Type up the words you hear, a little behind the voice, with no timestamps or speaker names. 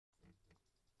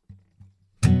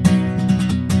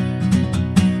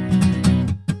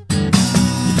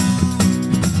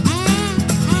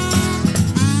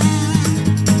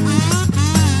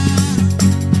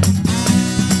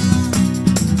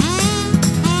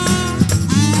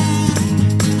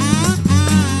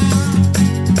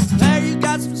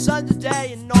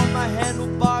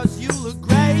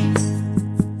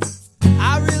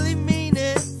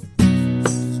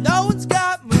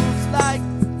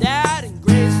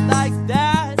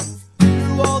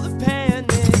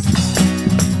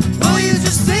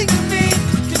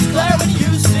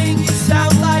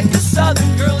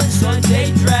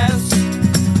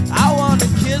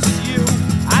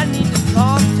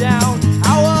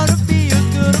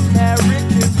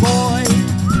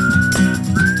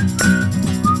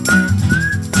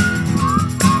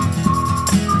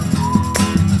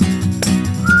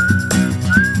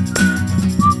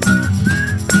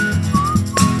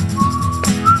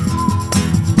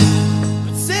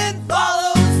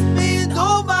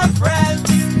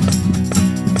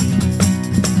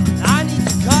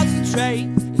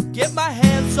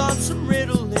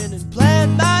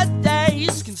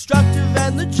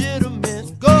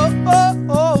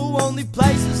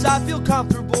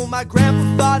my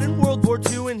grandpa fought in World War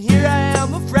II, and here I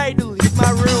am afraid to leave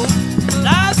my room.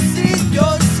 I've seen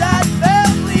your sad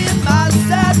family and my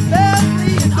sad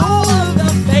family and all of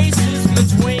the faces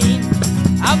between.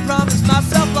 I promised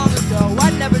myself long ago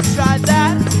I'd never try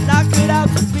that. Not cut out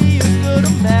to be a good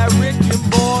American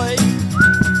boy.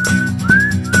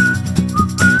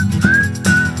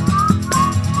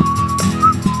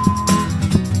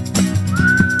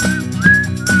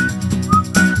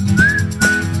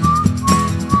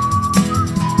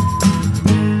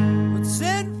 But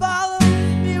sin follows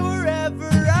me wherever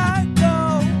I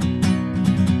go.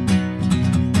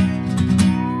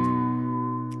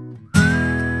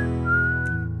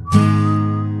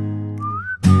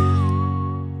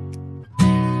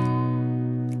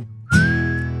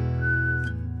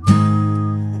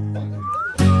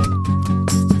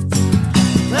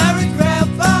 Larry,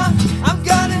 Grandpa, I'm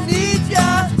gonna need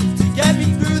ya to get me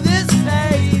through this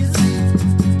maze.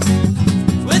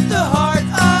 With the heart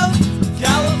of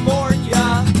California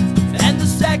and the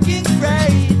second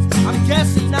grade, I'm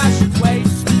guessing I should wait